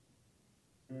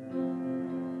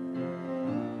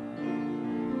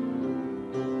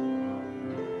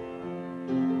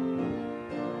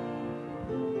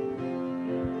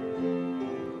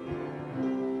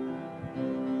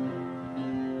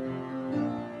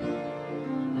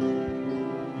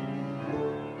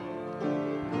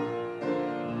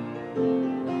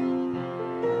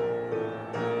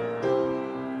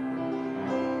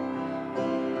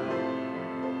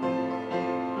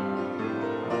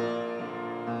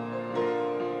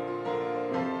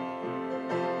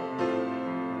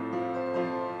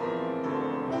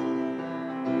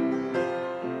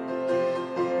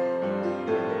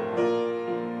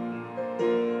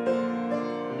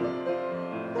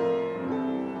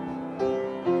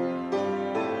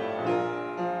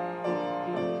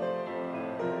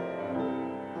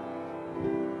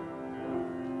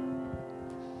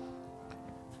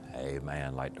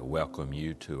like to welcome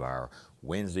you to our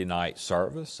Wednesday night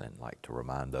service and like to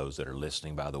remind those that are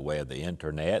listening by the way of the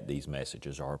internet, these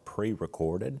messages are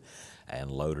pre-recorded and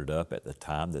loaded up at the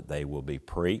time that they will be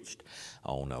preached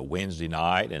on a Wednesday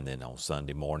night and then on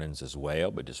Sunday mornings as well.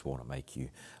 But just want to make you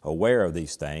aware of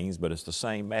these things. But it's the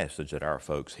same message that our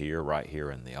folks hear right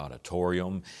here in the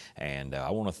auditorium. And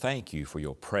I want to thank you for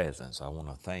your presence. I want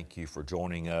to thank you for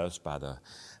joining us by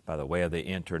the way of the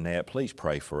internet. Please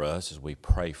pray for us as we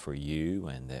pray for you,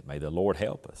 and that may the Lord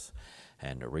help us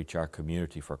and to reach our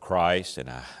community for Christ. And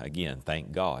I, again,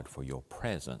 thank God for your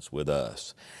presence with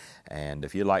us. And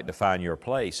if you'd like to find your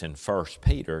place in 1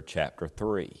 Peter chapter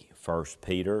 3, 1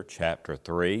 Peter chapter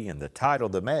 3, and the title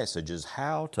of the message is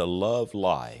How to Love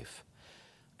Life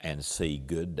and See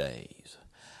Good Days.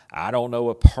 I don't know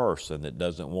a person that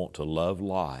doesn't want to love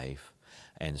life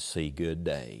and see good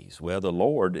days. Well, the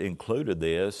Lord included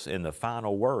this in the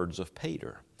final words of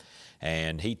Peter.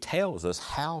 And He tells us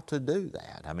how to do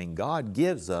that. I mean, God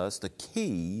gives us the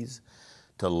keys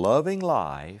to loving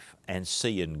life and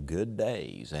seeing good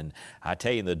days. And I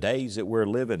tell you, the days that we're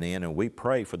living in, and we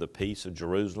pray for the peace of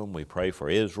Jerusalem, we pray for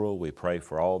Israel, we pray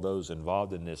for all those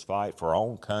involved in this fight, for our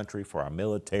own country, for our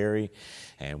military,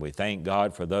 and we thank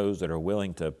God for those that are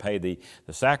willing to pay the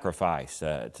sacrifice,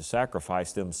 to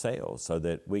sacrifice themselves so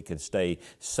that we can stay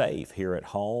safe here at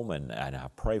home. And I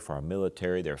pray for our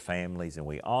military, their families, and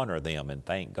we honor them and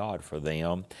thank God for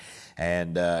them.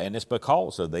 And it's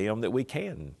because of them that we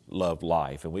can love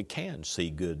life and we can see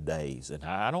good days. And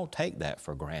I don't take that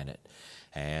for granted.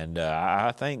 And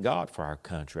I thank God for our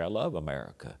country. I love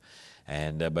America.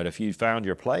 And but if you found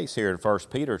your place here in 1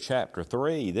 Peter chapter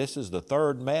 3, this is the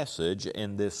third message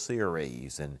in this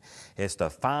series. And it's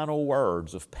the final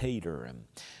words of Peter. And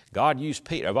God used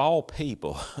Peter, of all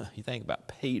people, you think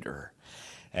about Peter.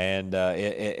 And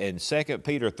in 2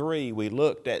 Peter 3, we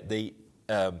looked at the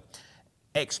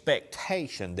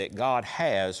expectation that God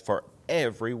has for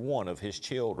every one of His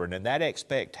children. And that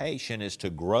expectation is to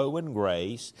grow in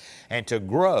grace and to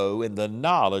grow in the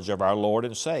knowledge of our Lord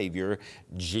and Savior,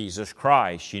 Jesus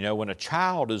Christ. You know, when a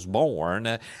child is born,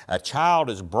 a child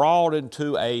is brought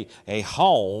into a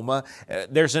home,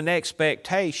 there's an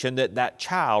expectation that that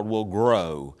child will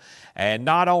grow. And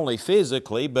not only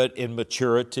physically, but in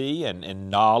maturity and in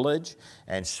knowledge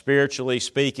and spiritually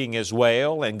speaking as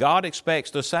well. And God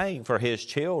expects the same for His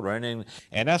children.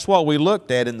 And that's what we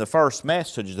looked at in the first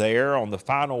message there on the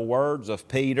final words of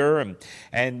Peter.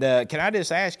 And can I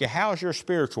just ask you, how's your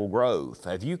spiritual growth?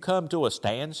 Have you come to a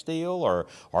standstill, or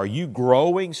are you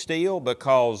growing still?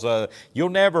 Because you'll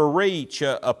never reach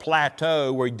a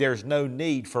plateau where there's no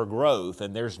need for growth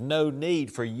and there's no need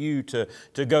for you to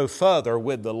go further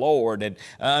with the Lord. And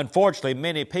unfortunately,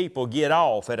 many people get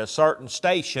off at a certain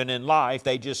station in life.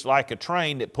 They just like a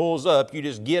train that pulls up. You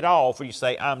just get off and you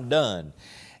say, I'm done.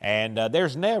 And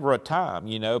there's never a time,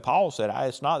 you know. Paul said,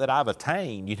 it's not that I've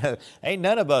attained. You know, ain't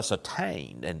none of us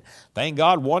attained. And thank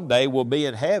God one day we'll be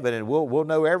in heaven and we'll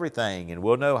know everything and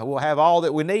we'll have all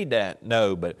that we need to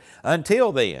know. But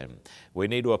until then, we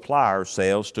need to apply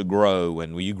ourselves to grow.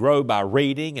 And you grow by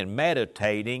reading and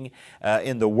meditating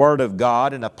in the Word of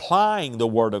God and applying the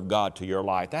Word of God to your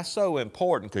life. That's so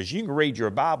important, because you can read your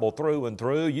Bible through and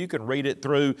through. You can read it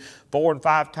through 4 and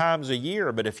 5 times a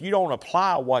year. But if you don't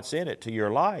apply what's in it to your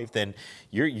life, then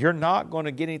you're not going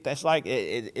to get anything.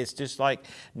 It's just like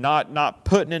not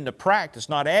putting into practice,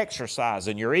 not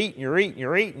exercising. You're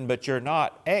eating, but you're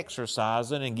not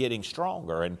exercising and getting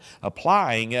stronger and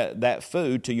applying that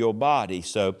food to your body.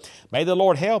 So may the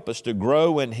Lord help us to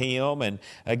grow in Him. And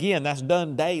again, that's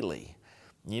done daily.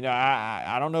 You know,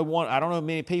 I don't know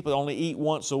many people that only eat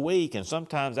once a week, and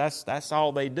sometimes that's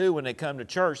all they do when they come to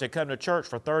church. They come to church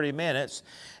for 30 minutes,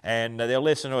 and they'll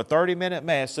listen to a 30-minute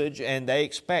message, and they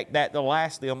expect that to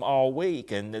last them all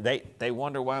week, and they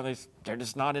wonder why they're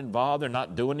just not involved. They're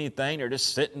not doing anything. They're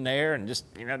just sitting there and just,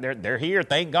 you know, they're here.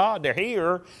 Thank God they're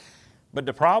here. But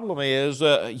the problem is,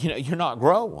 you're not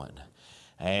growing.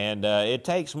 And it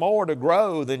takes more to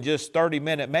grow than just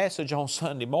 30-minute message on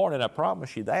Sunday morning, I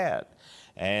promise you that.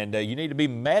 And you need to be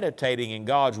meditating in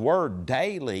God's Word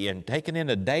daily and taking in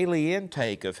a daily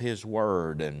intake of His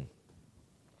Word. And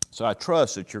so I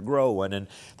trust that you're growing. And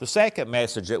the second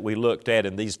message that we looked at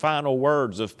in these final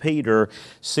words of Peter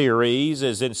series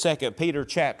is in 2 Peter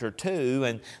chapter 2.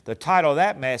 And the title of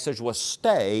that message was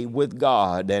Stay with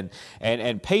God.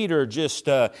 And Peter just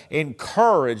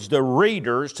encouraged the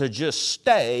readers to just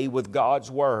stay with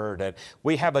God's Word. And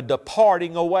we have a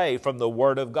departing away from the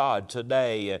Word of God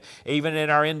today. Even in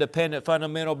our independent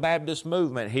fundamental Baptist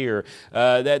movement here,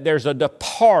 that there's a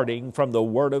departing from the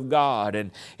Word of God.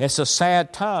 And it's a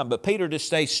sad time time. But Peter just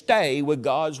says, stay with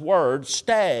God's Word,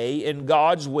 stay in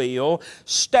God's will,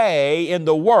 stay in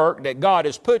the work that God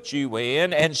has put you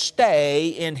in, and stay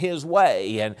in His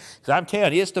way. And I'm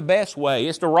telling you, it's the best way,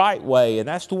 it's the right way, and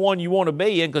that's the one you want to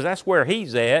be in because that's where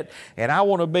He's at, and I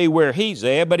want to be where He's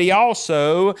at. But He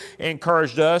also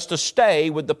encouraged us to stay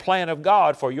with the plan of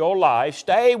God for your life,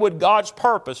 stay with God's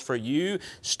purpose for you,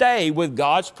 stay with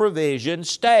God's provision,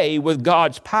 stay with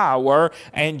God's power,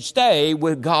 and stay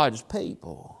with God's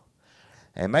people.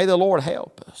 And may the Lord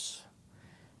help us.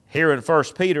 Here in 1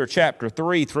 Peter chapter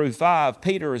 3 through 5,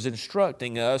 Peter is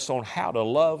instructing us on how to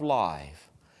love life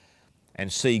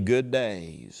and see good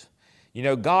days. You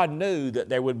know, God knew that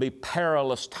there would be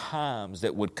perilous times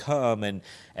that would come, and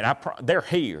they're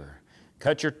here.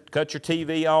 Cut your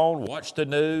TV on, watch the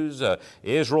news.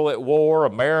 Israel at war,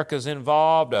 America's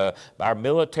involved, our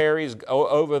military's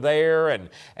over there,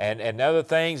 and other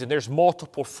things. And there's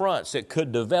multiple fronts that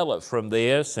could develop from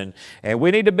this. And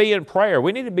we need to be in prayer.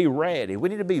 We need to be ready. We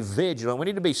need to be vigilant. We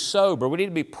need to be sober. We need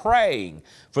to be praying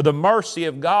for the mercy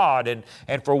of God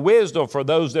and for wisdom for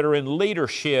those that are in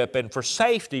leadership and for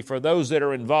safety for those that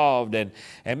are involved. And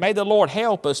may the Lord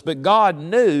help us. But God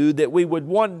knew that we would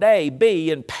one day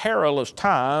be in perilous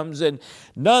times, and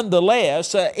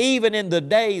nonetheless, even in the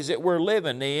days that we're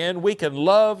living in, we can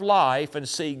love life and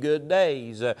see good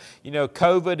days.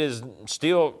 COVID is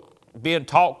still being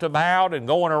talked about and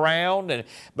going around,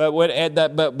 but when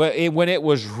it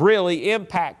was really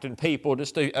impacting people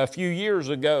just a few years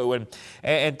ago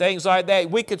and things like that,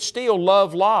 we could still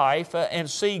love life and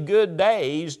see good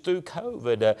days through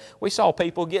COVID. We saw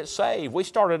people get saved. We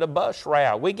started a bus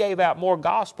route. We gave out more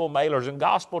gospel mailers and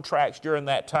gospel tracts during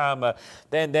that time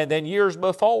than years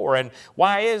before. And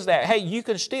why is that? Hey, you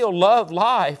can still love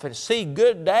life and see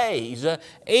good days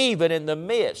even in the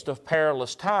midst of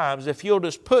perilous times if you'll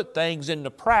just put things into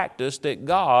practice that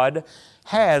God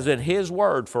has in His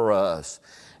Word for us.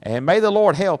 And may the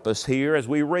Lord help us here as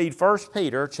we read 1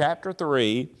 Peter chapter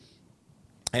 3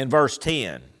 and verse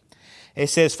 10.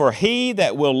 It says, "For he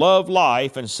that will love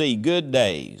life and see good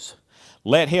days,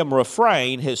 let him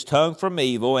refrain his tongue from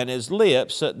evil and his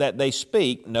lips that they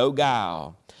speak no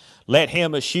guile. Let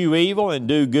him eschew evil and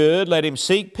do good. Let him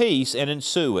seek peace and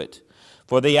ensue it.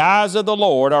 For the eyes of the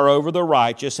Lord are over the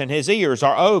righteous, and His ears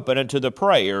are open unto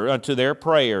their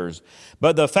prayers.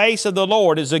 But the face of the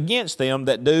Lord is against them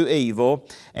that do evil.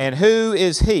 And who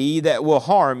is he that will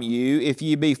harm you, if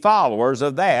ye be followers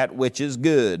of that which is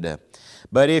good?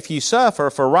 But if ye suffer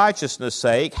for righteousness'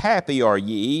 sake, happy are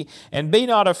ye, and be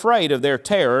not afraid of their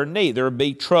terror, neither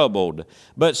be troubled.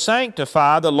 But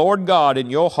sanctify the Lord God in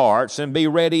your hearts, and be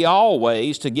ready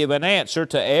always to give an answer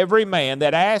to every man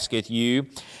that asketh you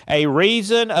a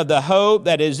reason of the hope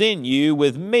that is in you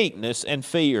with meekness and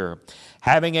fear,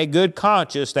 having a good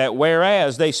conscience, that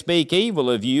whereas they speak evil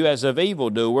of you as of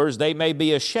evildoers, they may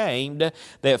be ashamed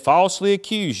that falsely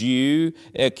accuse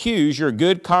your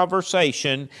good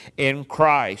conversation in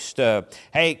Christ."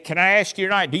 Hey, can I ask you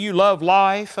tonight, do you love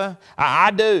life?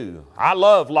 I do. I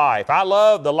love life. I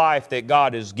love the life that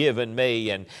God has given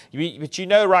me. But you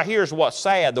know, right here's what's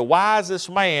sad. The wisest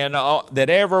man that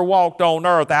ever walked on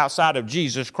earth outside of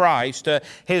Jesus Christ,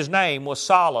 his name was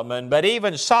Solomon. But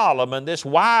even Solomon, this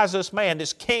wisest man,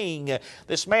 this king,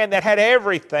 this man that had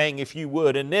everything, if you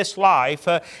would, in this life,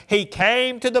 he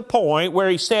came to the point where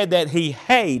he said that he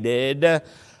hated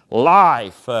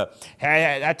life.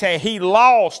 I tell you, he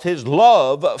lost his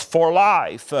love for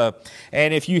life.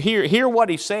 And if you hear what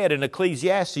he said in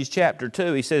Ecclesiastes chapter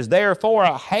 2, he says, "Therefore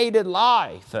I hated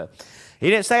life." He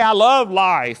didn't say, "I love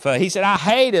life." He said, "I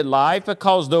hated life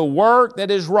because the work that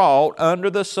is wrought under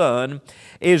the sun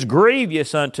is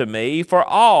grievous unto me, for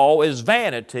all is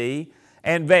vanity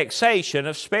and vexation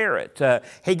of spirit."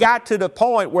 He got to the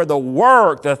point where the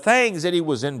work, the things that he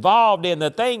was involved in, the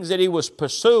things that he was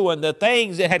pursuing, the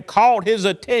things that had caught his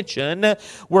attention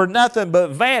were nothing but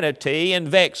vanity and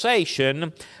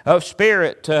vexation of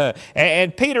spirit.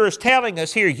 And Peter is telling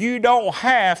us here, you don't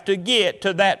have to get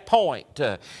to that point.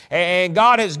 And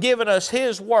God has given us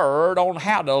His Word on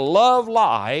how to love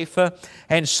life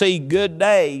and see good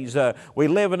days. We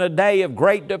live in a day of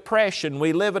great depression.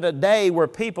 We live in a day where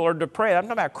people are depressed. I'm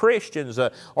talking about Christians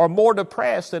are more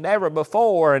depressed than ever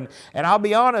before. And I'll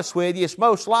be honest with you, it's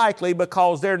most likely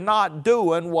because they're not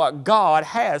doing what God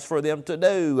has for them to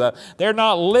do. They're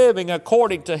not living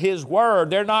according to His Word.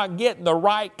 They're not getting the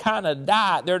right kind of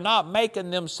diet. They're not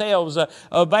making themselves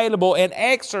available and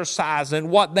exercising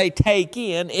what they take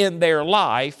in their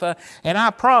life. And I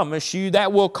promise you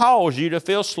that will cause you to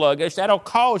feel sluggish. That'll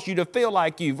cause you to feel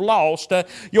like you've lost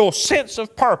your sense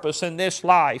of purpose in this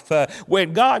life.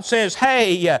 When God says,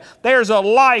 hey, there's a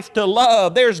life to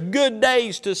love. There's good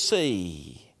days to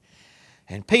see.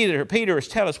 And Peter is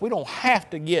telling us we don't have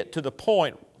to get to the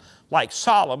point like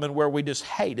Solomon where we just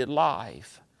hated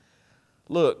life.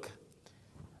 Look,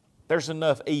 there's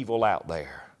enough evil out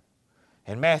there.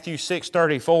 In Matthew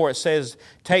 6:34 it says,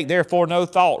 "Take therefore no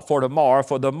thought for the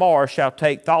morrow shall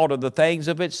take thought of the things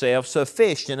of itself.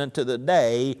 Sufficient unto the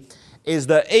day is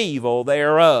the evil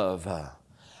thereof."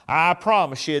 I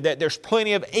promise you that there's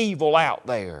plenty of evil out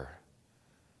there.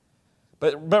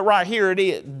 But right here it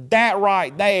is. That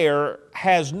right there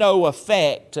has no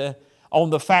effect on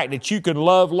the fact that you can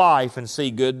love life and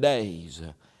see good days.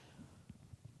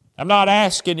 I'm not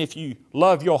asking if you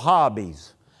love your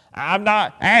hobbies. I'm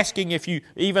not asking if you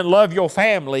even love your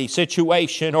family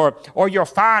situation or your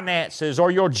finances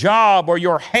or your job or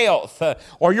your health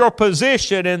or your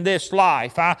position in this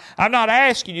life. I'm not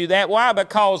asking you that. Why?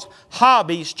 Because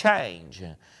hobbies change.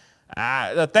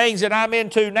 The things that I'm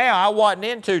into now, I wasn't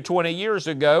into 20 years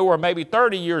ago or maybe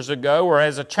 30 years ago or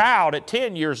as a child at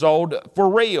 10 years old for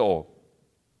real.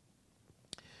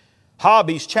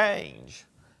 Hobbies change.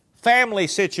 Family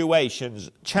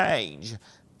situations change.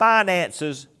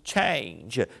 Finances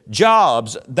change.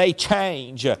 Jobs, they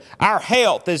change. Our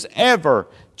health is ever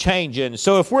changing.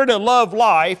 So if we're to love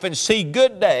life and see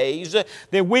good days,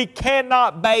 then we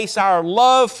cannot base our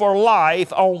love for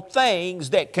life on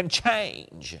things that can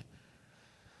change.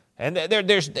 And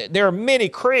there are many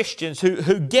Christians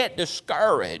who get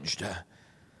discouraged.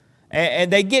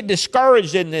 And they get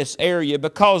discouraged in this area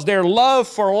because their love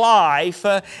for life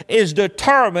is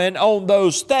determined on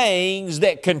those things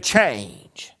that can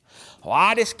change. Well,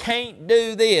 I just can't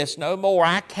do this no more.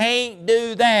 I can't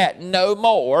do that no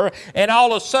more. And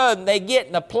all of a sudden they get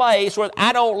in a place where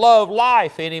I don't love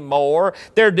life anymore.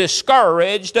 They're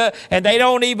discouraged and they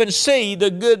don't even see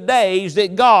the good days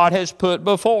that God has put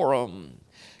before them.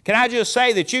 Can I just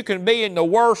say that you can be in the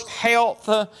worst health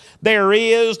there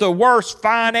is, the worst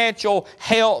financial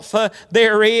health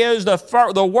there is,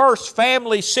 the worst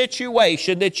family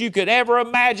situation that you could ever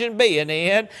imagine being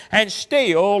in, and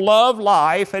still love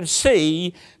life and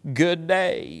see good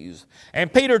days.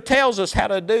 And Peter tells us how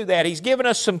to do that. He's given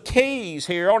us some keys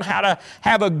here on how to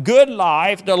have a good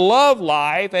life, to love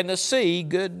life, and to see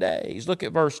good days. Look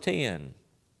at verse 10.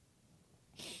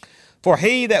 "For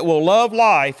he that will love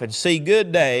life and see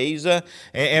good days,"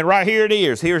 and right here it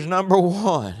is, here's number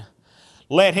one,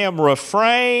 "let him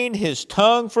refrain his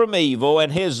tongue from evil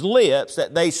and his lips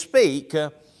that they speak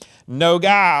no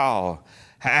guile."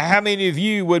 How many of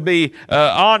you would be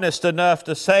honest enough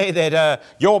to say that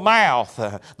your mouth,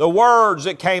 the words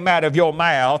that came out of your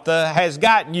mouth, has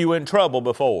gotten you in trouble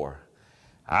before?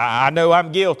 I know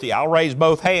I'm guilty. I'll raise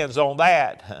both hands on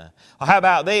that. How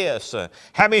about this?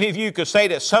 How many of you could say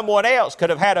that someone else could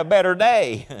have had a better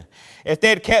day if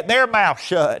they'd kept their mouth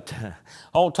shut?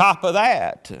 On top of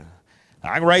that,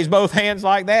 I can raise both hands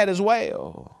like that as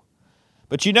well.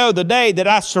 But you know, the day that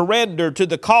I surrendered to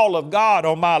the call of God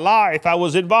on my life, I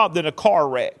was involved in a car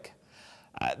wreck.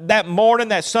 That morning,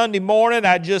 that Sunday morning,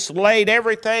 I just laid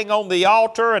everything on the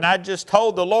altar and I just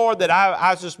told the Lord that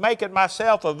I was just making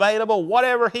myself available,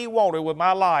 whatever He wanted with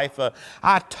my life.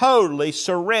 I totally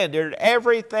surrendered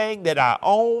everything that I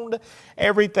owned,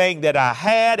 everything that I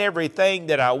had, everything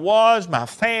that I was, my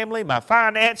family, my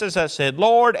finances. I said,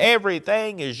 "Lord,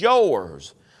 everything is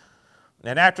yours."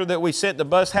 And after that, we had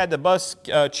the bus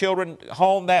children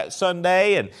home that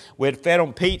Sunday, and we had fed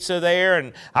them pizza there,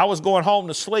 and I was going home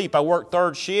to sleep. I worked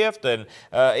third shift, and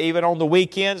even on the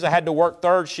weekends I had to work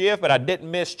third shift, but I didn't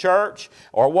miss church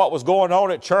or what was going on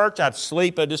at church. I'd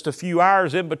sleep just a few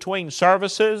hours in between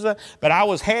services, but I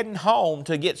was heading home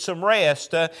to get some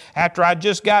rest after I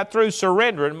just got through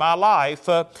surrendering my life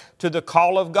to the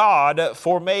call of God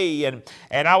for me, and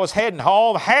I was heading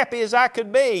home happy as I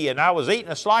could be, and I was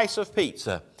eating a slice of pizza.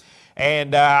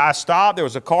 And I stopped. There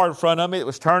was a car in front of me that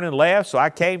was turning left, so I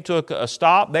came to a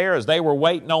stop there as they were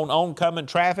waiting on oncoming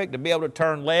traffic to be able to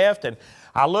turn left. And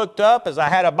I looked up as I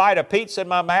had a bite of pizza in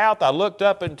my mouth. I looked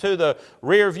up into the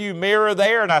rear view mirror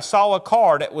there, and I saw a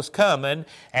car that was coming,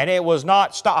 and it was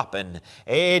not stopping.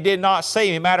 It did not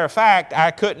see me. Matter of fact,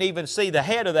 I couldn't even see the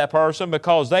head of that person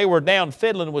because they were down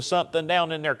fiddling with something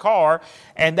down in their car,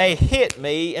 and they hit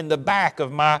me in the back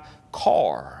of my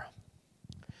car.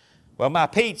 Well, my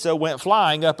pizza went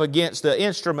flying up against the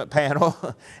instrument panel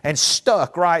and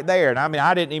stuck right there. And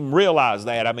I didn't even realize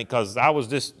that. Because I was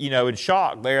just, in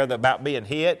shock there about being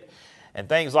hit and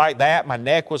things like that. My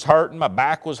neck was hurting. My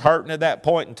back was hurting at that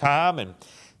point in time. And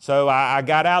So I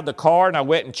got out of the car and I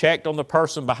went and checked on the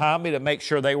person behind me to make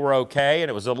sure they were okay.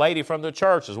 And it was a lady from the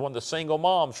church. It was one of the single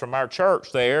moms from our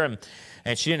church there.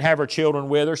 And she didn't have her children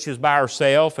with her. She was by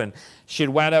herself. And she had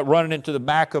wound up running into the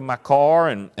back of my car.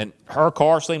 And her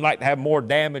car seemed like to have more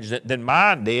damage than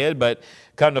mine did. But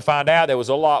come to find out, there was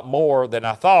a lot more than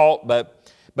I thought. But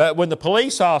when the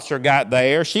police officer got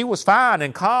there, she was fine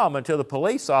and calm until the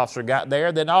police officer got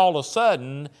there. Then all of a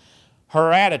sudden,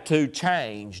 her attitude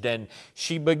changed, and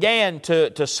she began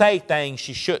to say things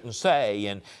she shouldn't say.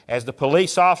 And as the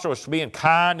police officer was being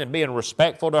kind and being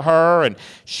respectful to her, and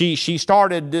she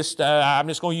started just, I'm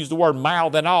just going to use the word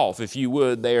mouthing off, if you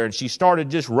would, there. And she started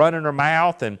just running her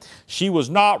mouth, and she was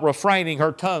not refraining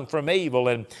her tongue from evil.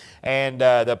 And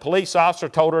the police officer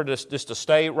told her just to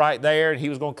stay right there, and he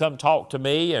was going to come talk to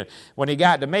me. And when he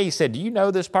got to me, he said, "Do you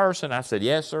know this person?" I said,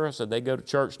 "Yes, sir." I said, "They go to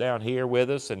church down here with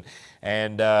us, and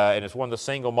it's one of the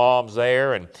single moms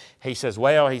there." And he says,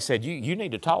 "Well," he said, you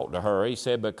need to talk to her." He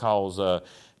said, "Because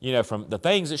from the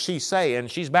things that she's saying,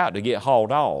 she's about to get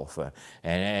hauled off,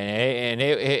 and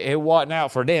it wasn't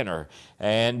out for dinner."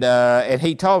 And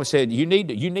he told me, said, "You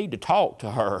need to talk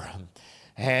to her."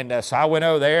 And so I went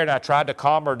over there and I tried to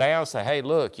calm her down, say, "Hey,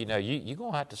 look, you're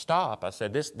going to have to stop." I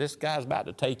said, this guy's about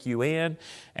to take you in,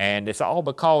 and it's all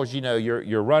because,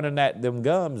 you're running them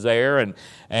gums there. And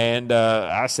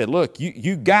I said, "Look,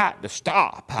 you got to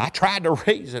stop." I tried to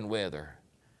reason with her.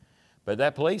 But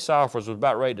that police officer was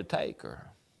about ready to take her.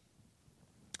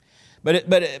 But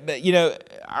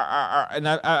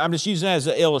I'm just using that as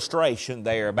an illustration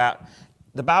there about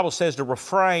the Bible says to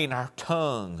refrain our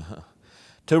tongue.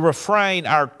 To refrain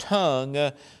our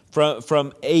tongue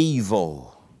from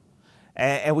evil.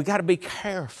 And we got to be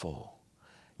careful.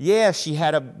 Yes, she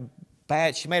made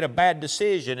a bad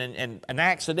decision and an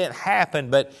accident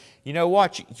happened, but you know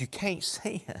what? You can't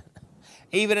sin.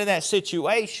 Even in that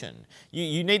situation,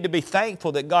 you need to be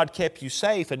thankful that God kept you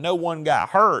safe and no one got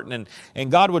hurt,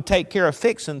 and God would take care of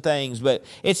fixing things. But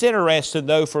it's interesting,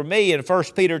 though, for me, in 1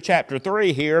 Peter chapter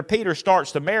 3 here, Peter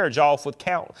starts the marriage off with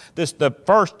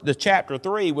the chapter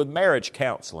 3 with marriage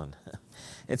counseling.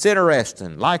 It's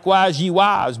interesting. "Likewise, ye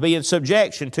wives, be in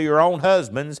subjection to your own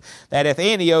husbands, that if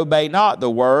any obey not the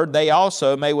word, they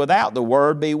also may without the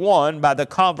word be won by the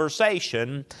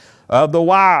conversation of the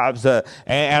wives."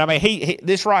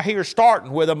 This right here is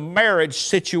starting with a marriage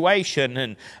situation,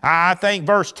 and I think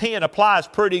verse 10 applies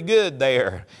pretty good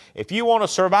there. If you want to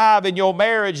survive in your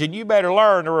marriage, then you better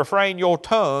learn to refrain your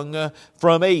tongue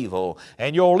from evil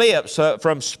and your lips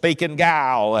from speaking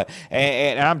guile.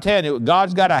 And I'm telling you,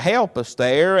 God's got to help us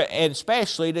there, and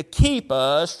especially to keep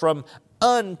us from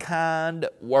unkind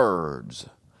words.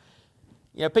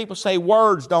 People say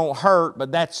words don't hurt,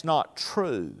 but that's not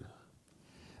true.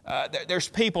 There's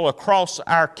people across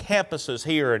our campuses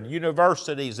here and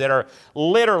universities that are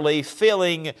literally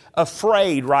feeling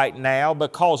afraid right now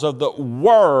because of the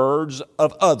words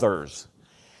of others.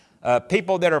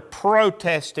 People that are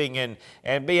protesting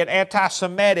and being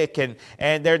anti-Semitic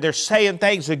and they're saying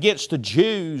things against the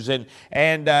Jews and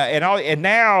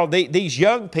now these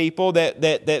young people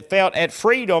that felt at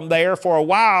freedom there for a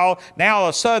while, now all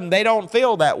of a sudden they don't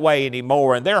feel that way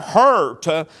anymore, and they're hurt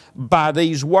by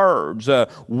these words.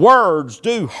 Words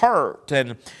do hurt,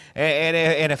 and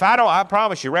if I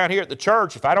promise you, around here at the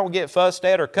church, if I don't get fussed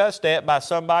at or cussed at by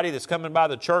somebody that's coming by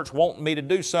the church wanting me to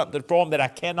do something for them that I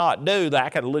cannot do, that I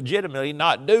can legitimately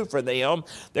not do for them,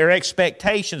 their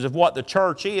expectations of what the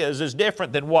church is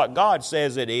different than what God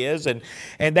says it is, and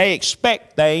they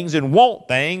expect things and want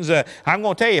things. I'm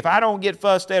going to tell you, if I don't get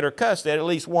fussed at or cussed at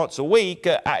least once a week,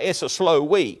 it's a slow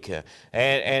week.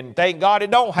 And thank God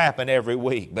it don't happen every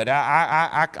week, but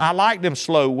I like them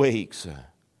slow weeks.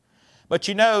 But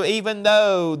even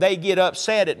though they get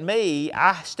upset at me,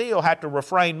 I still have to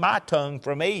refrain my tongue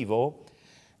from evil.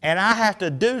 And I have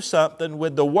to do something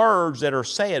with the words that are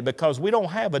said, because we don't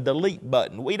have a delete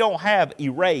button. We don't have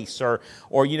erase or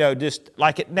just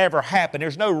like it never happened.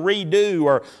 There's no redo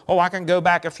or, I can go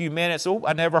back a few minutes. Oh,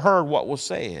 I never heard what was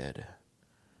said.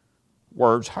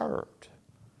 Words hurt.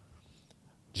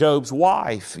 Job's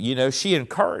wife, she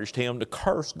encouraged him to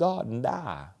curse God and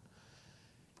die.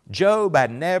 Job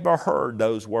had never heard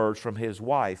those words from his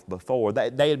wife before.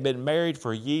 They had been married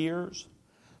for years.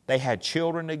 They had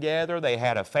children together. They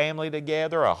had a family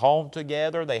together, a home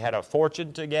together. They had a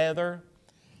fortune together.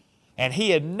 And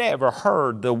he had never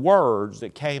heard the words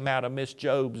that came out of Miss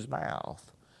Job's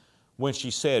mouth when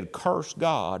she said, "Curse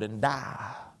God and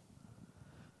die."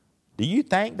 Do you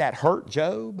think that hurt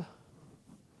Job?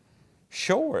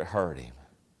 Sure, it hurt him.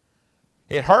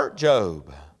 It hurt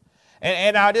Job.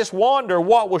 And I just wonder,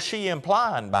 what was she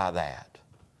implying by that?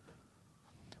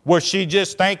 Was she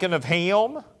just thinking of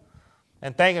him?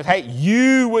 and thinking, hey,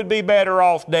 you would be better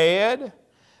off dead.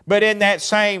 But in that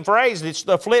same phrase, it's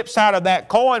the flip side of that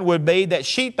coin would be that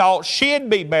she thought she'd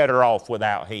be better off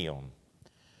without him.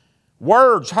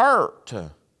 Words hurt.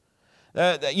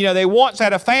 They once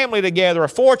had a family together, a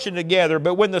fortune together,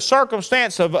 but when the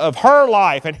circumstance of her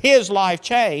life and his life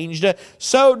changed,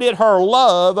 so did her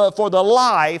love for the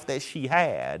life that she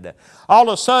had. All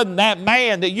of a sudden, that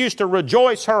man that used to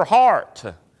rejoice her heart,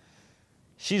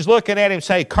 she's looking at him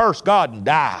saying, curse God and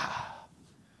die.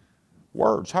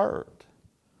 Words hurt.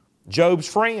 Job's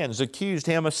friends accused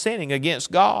him of sinning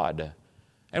against God.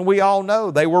 And we all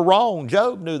know they were wrong.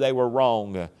 Job knew they were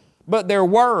wrong. But their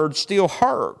words still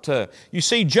hurt. You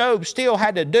see, Job still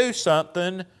had to do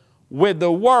something with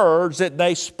the words that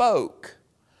they spoke.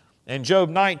 In Job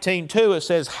 19:2 it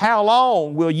says, how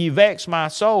long will ye vex my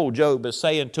soul, Job is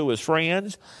saying to his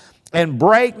friends, and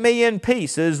break me in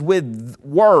pieces with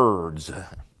words?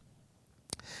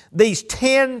 These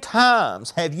 10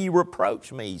 times have ye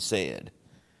reproached me, he said.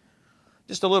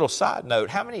 Just a little side note,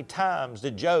 how many times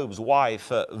did Job's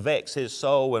wife vex his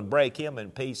soul and break him in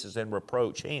pieces and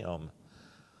reproach him?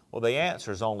 Well, the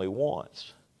answer is only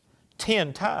once.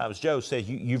 10 times Job says,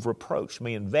 you've reproached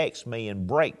me and vexed me and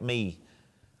break me.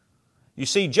 You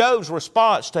see, Job's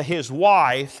response to his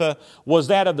wife was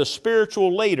that of the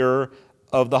spiritual leader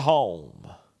of the home.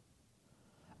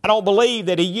 I don't believe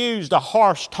that he used a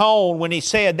harsh tone when he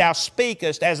said, thou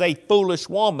speakest as a foolish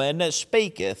woman that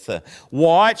speaketh.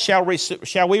 What? Shall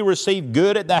we receive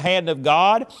good at the hand of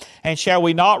God? And shall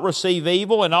we not receive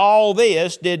evil? And all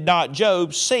this did not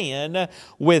Job sin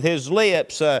with his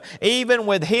lips. Even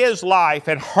with his life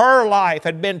and her life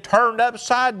had been turned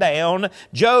upside down,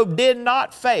 Job did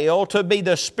not fail to be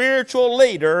the spiritual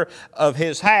leader of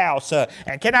his house.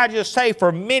 And can I just say,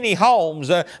 for many homes,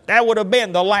 that would have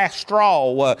been the last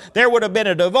straw. There would have been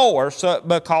a divorce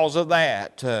because of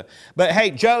that. But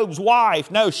hey, Job's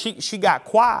wife, no, she got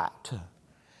quiet.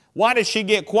 Why did she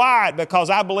get quiet? Because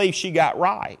I believe she got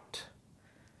right.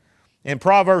 In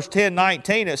Proverbs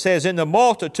 10:19 it says, in the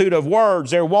multitude of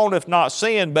words there wanteth not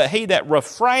sin, but he that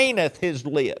refraineth his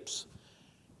lips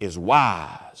is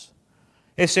wise.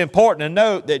 It's important to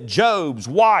note that Job's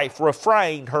wife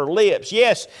refrained her lips.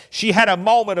 Yes, she had a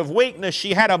moment of weakness.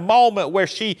 She had a moment where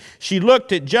she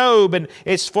looked at Job, and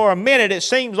it's for a minute it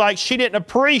seems like she didn't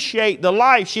appreciate the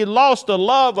life. She had lost the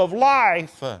love of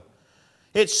life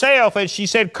itself, and she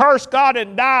said, curse God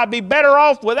and die, be better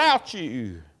off without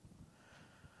you.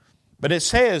 But it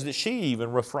says that she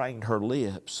even refrained her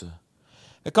lips,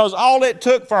 because all it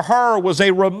took for her was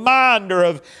a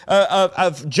reminder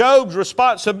of Job's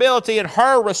responsibility and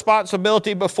her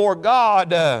responsibility before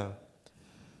God. And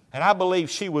I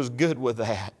believe she was good with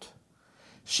that.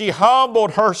 She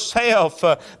humbled herself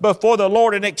before the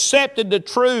Lord and accepted the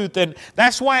truth. And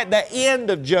that's why at the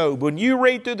end of Job, when you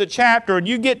read through the chapter and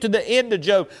you get to the end of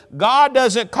Job, God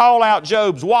doesn't call out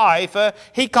Job's wife.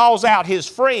 He calls out his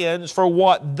friends for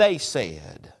what they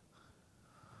said.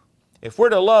 If we're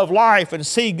to love life and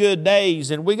see good days,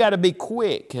 then we got to be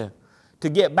quick to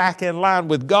get back in line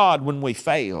with God when we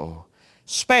fail,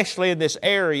 especially in this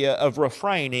area of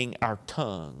refraining our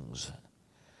tongues.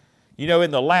 You know,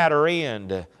 in the latter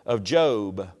end of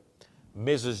Job,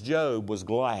 Mrs. Job was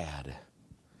glad.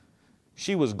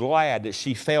 She was glad that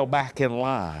she fell back in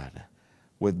line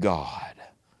with God.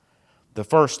 The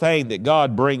first thing that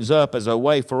God brings up as a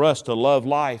way for us to love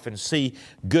life and see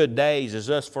good days is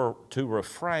us to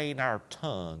refrain our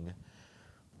tongue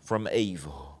from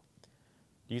evil.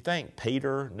 Do you think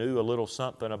Peter knew a little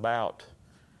something about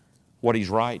what he's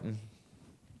writing?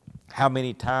 How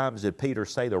many times did Peter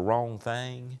say the wrong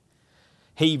thing?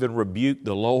 He even rebuked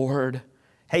the Lord.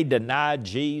 He denied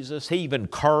Jesus. He even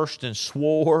cursed and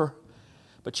swore.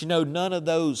 But you know, none of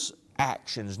those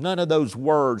actions, none of those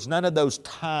words, none of those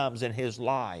times in his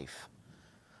life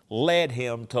led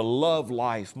him to love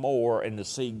life more and to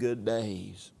see good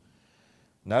days.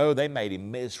 No, they made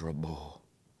him miserable.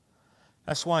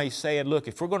 That's why he's saying, look,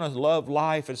 if we're going to love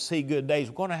life and see good days,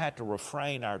 we're going to have to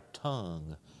refrain our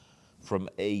tongue from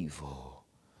evil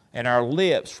and our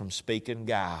lips from speaking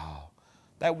guile.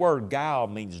 That word guile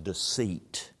means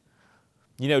deceit.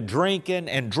 You know, drinking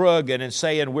and drugging and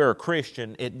saying we're a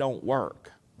Christian, it don't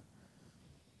work.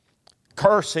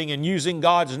 Cursing and using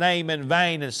God's name in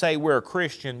vain and say we're a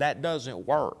Christian, that doesn't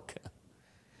work.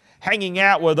 Hanging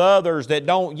out with others that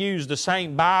don't use the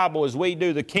same Bible as we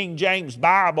do, the King James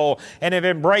Bible, and have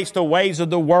embraced the ways of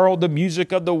the world, the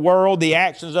music of the world, the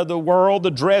actions of the world,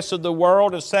 the dress of the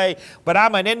world, and say, but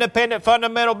I'm an independent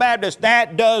fundamental Baptist,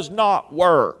 that does not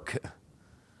work.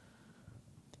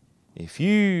 If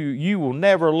you will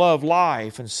never love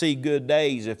life and see good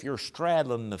days if you're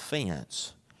straddling the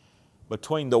fence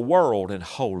between the world and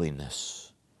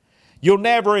holiness. You'll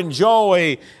never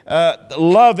enjoy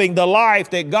loving the life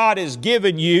that God has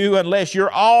given you unless you're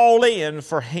all in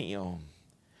for Him.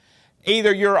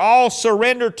 Either you're all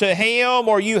surrendered to Him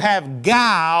or you have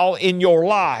guile in your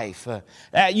life.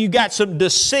 You got some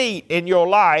deceit in your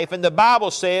life, and the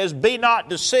Bible says, be not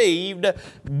deceived,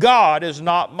 God is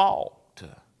not mocked.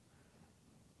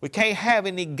 We can't have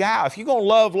any guile. If you're going to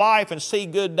love life and see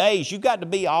good days, you've got to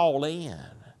be all in.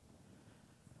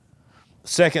 The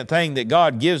second thing that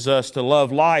God gives us to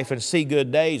love life and see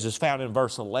good days is found in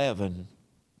verse 11.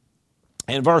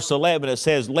 In verse 11 it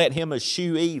says, let him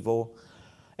eschew evil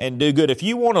and do good. If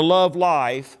you want to love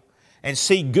life and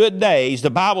see good days,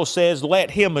 the Bible says, let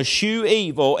him eschew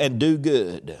evil and do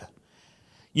good.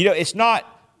 You know, it's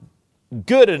not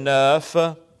good enough,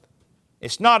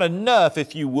 it's not enough,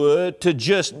 if you would, to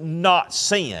just not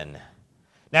sin.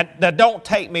 Now don't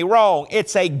take me wrong,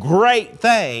 it's a great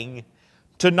thing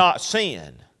to not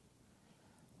sin.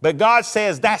 But God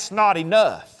says that's not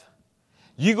enough.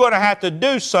 You're going to have to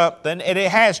do something, and it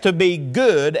has to be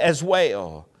good as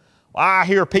well. I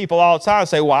hear people all the time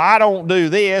say, well, I don't do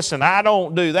this and I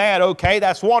don't do that. Okay,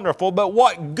 that's wonderful, but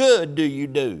what good do you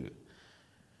do?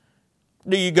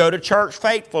 Do you go to church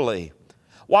faithfully?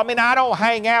 Well, I mean, I don't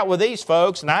hang out with these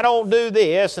folks and I don't do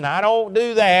this and I don't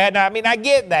do that. I mean, I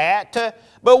get that,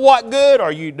 but what good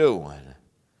are you doing?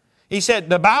 He said,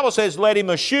 the Bible says, let him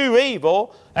eschew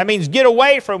evil. That means get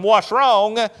away from what's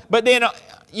wrong, but then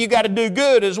you got to do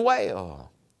good as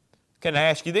well. Can I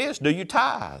ask you this? Do you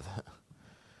tithe?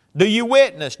 Do you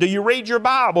witness? Do you read your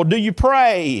Bible? Do you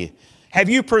pray? Have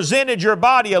you presented your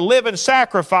body a living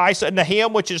sacrifice unto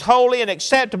Him which is holy and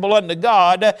acceptable unto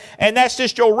God? And that's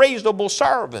just your reasonable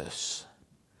service.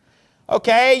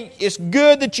 Okay, it's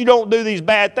good that you don't do these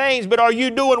bad things, but are you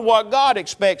doing what God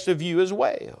expects of you as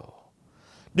well?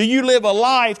 Do you live a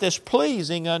life that's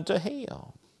pleasing unto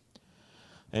Him?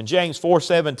 In James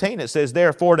 4:17 it says,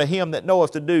 therefore to him that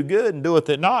knoweth to do good and doeth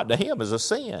it not, to him is a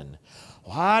sin.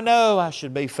 Well, I know I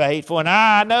should be faithful, and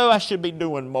I know I should be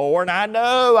doing more, and I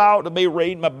know I ought to be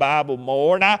reading my Bible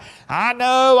more, and I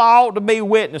know I ought to be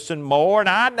witnessing more, and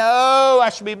I know I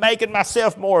should be making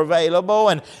myself more available,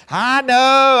 and I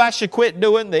know I should quit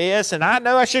doing this, and I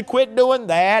know I should quit doing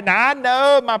that, and I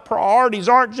know my priorities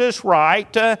aren't just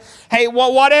right. Hey,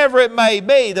 well, whatever it may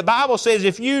be, the Bible says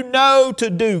if you know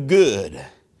to do good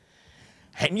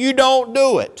and you don't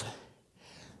do it,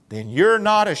 then you're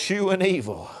not eschewing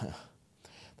evil.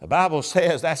 The Bible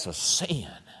says that's a sin.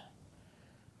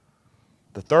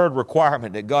 The third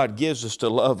requirement that God gives us to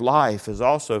love life is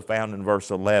also found in verse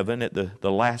 11 at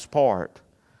the last part.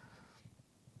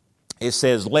 It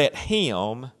says, let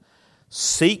him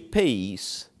seek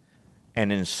peace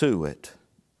and ensue it.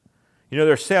 You know,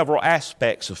 there are several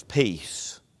aspects of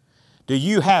peace. Do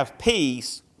you have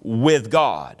peace with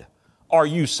God? Are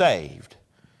you saved?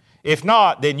 If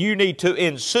not, then you need to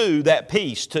ensue that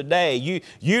peace today.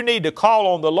 You need to call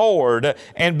on the Lord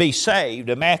and be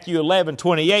saved. Matthew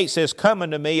 11:28 says, come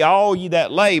unto me, all ye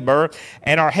that labor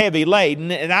and are heavy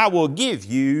laden, and I will give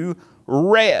you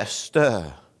rest.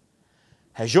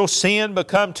 Has your sin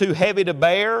become too heavy to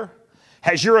bear?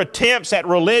 Has your attempts at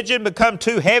religion become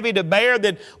too heavy to bear?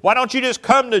 Then why don't you just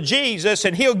come to Jesus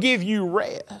and He'll give you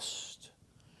rest?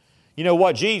 You know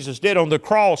what Jesus did on the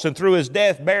cross and through His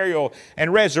death, burial,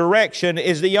 and resurrection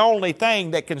is the only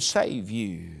thing that can save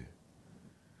you.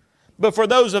 But for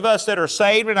those of us that are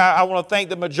saved, and I want to think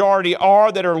the majority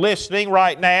are that are listening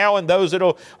right now, and those that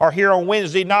are here on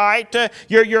Wednesday night,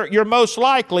 you're most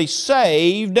likely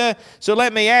saved. So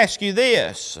let me ask you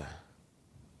this.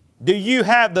 Do you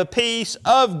have the peace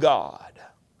of God?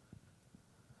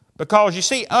 Because you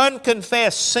see,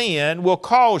 unconfessed sin will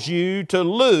cause you to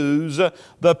lose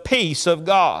the peace of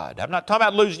God. I'm not talking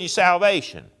about losing your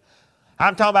salvation.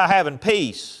 I'm talking about having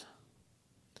peace.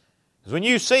 Because when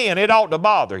you sin, it ought to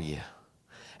bother you.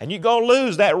 And you're going to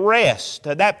lose that rest,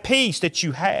 that peace that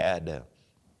you had.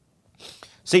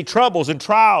 See, troubles and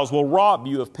trials will rob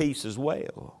you of peace as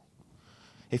well.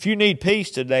 If you need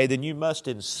peace today, then you must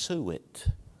ensue it.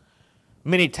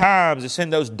 Many times it's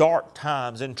in those dark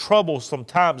times and troublesome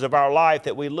times of our life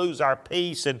that we lose our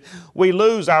peace and we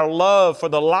lose our love for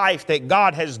the life that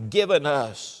God has given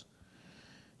us.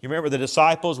 You remember the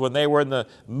disciples when they were in the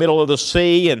middle of the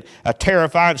sea and a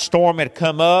terrifying storm had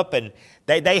come up, and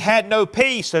they had no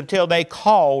peace until they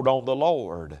called on the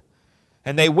Lord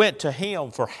and they went to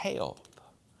Him for help.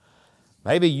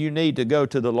 Maybe you need to go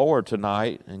to the Lord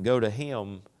tonight and go to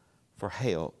Him for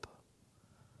help.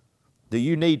 Do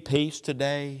you need peace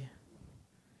today?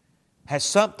 Has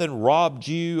something robbed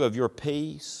you of your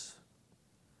peace?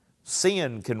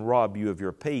 Sin can rob you of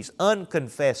your peace.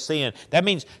 Unconfessed sin, that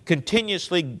means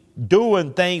continuously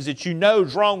doing things that you know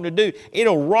is wrong to do.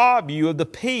 It'll rob you of the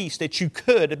peace that you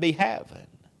could be having.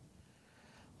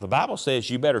 The Bible says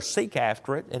you better seek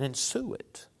after it and ensue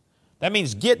it. That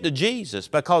means get to Jesus,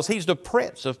 because He's the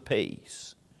Prince of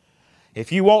Peace.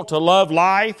 If you want to love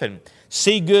life and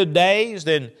see good days,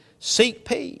 then seek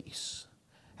peace.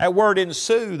 That word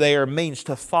ensue there means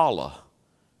to follow,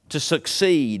 to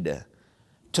succeed,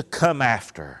 to come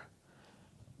after.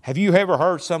 Have you ever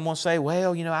heard someone say,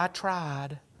 well, I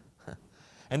tried?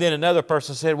 And then another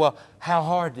person said, well, how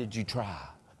hard did you try?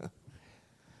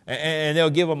 And they'll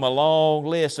give them a long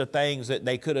list of things that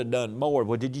they could have done more.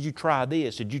 Well, did you try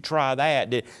this? Did you try that?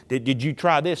 Did you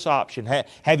try this option?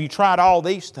 Have you tried all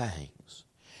these things?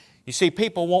 You see,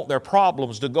 people want their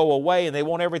problems to go away and they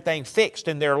want everything fixed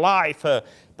in their life,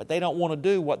 but they don't want to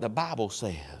do what the Bible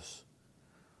says.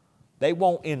 They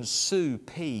won't ensue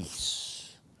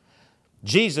peace.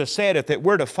 Jesus said if that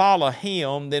we're to follow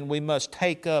Him, then we must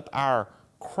take up our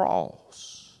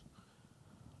cross.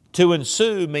 To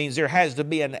ensue means there has to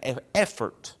be an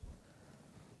effort.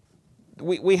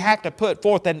 We have to put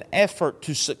forth an effort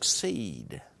to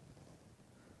succeed.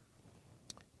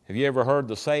 Have you ever heard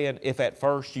the saying, if at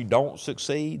first you don't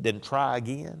succeed, then try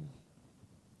again?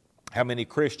 How many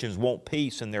Christians want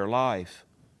peace in their life,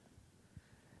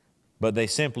 but they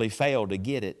simply fail to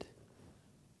get it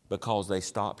because they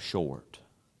stop short?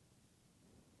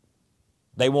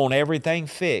 They want everything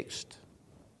fixed,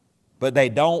 but they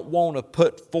don't want to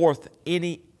put forth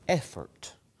any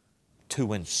effort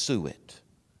to ensue it.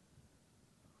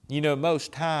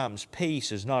 Most times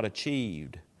peace is not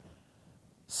achieved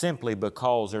simply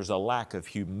because there's a lack of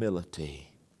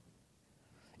humility.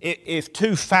 If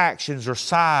two factions or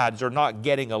sides are not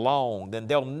getting along, then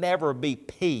there'll never be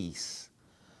peace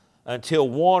until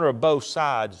one or both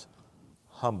sides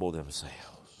humble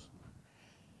themselves.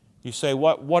 You say,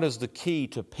 what is the key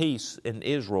to peace in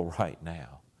Israel right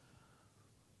now?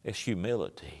 It's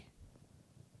humility.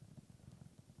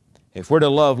 If we're to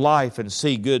love life and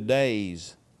see good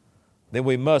days, then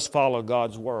we must follow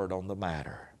God's word on the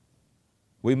matter.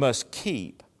 We must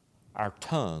keep our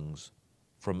tongues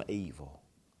from evil.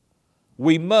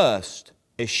 We must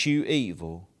eschew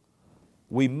evil.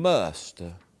 We must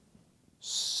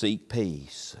seek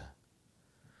peace.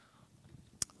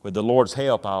 With the Lord's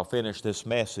help, I'll finish this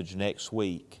message next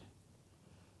week.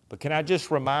 But can I just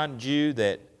remind you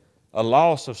that a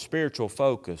loss of spiritual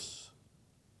focus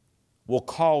will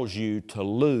cause you to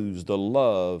lose the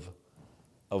love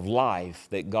of life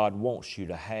that God wants you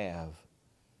to have.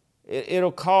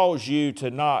 It'll cause you to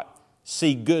not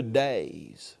see good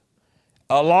days.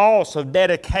 A loss of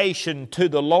dedication to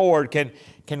the Lord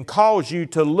can cause you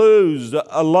to lose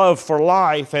a love for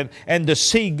life and to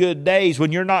see good days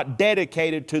when you're not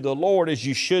dedicated to the Lord as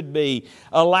you should be.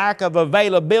 A lack of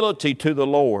availability to the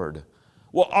Lord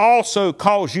will also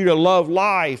cause you to love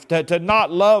life, to not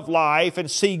love life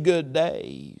and see good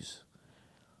days.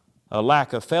 A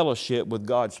lack of fellowship with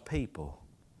God's people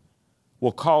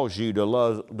will cause you to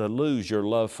lose your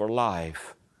love for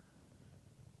life,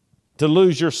 to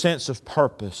lose your sense of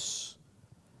purpose.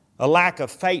 A lack of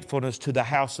faithfulness to the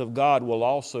house of God will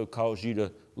also cause you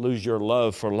to lose your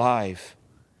love for life.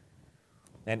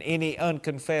 And any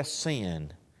unconfessed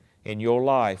sin in your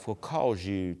life will cause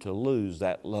you to lose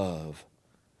that love.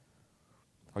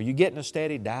 Are you getting a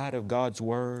steady diet of God's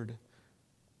Word?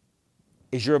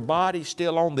 Is your body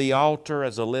still on the altar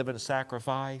as a living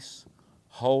sacrifice,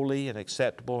 holy and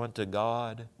acceptable unto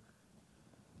God?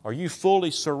 Are you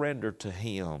fully surrendered to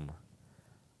Him?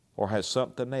 Or has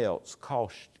something else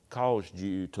caused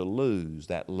you to lose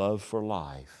that love for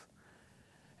life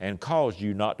and caused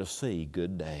you not to see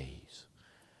good days?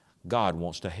 God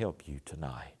wants to help you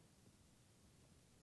tonight.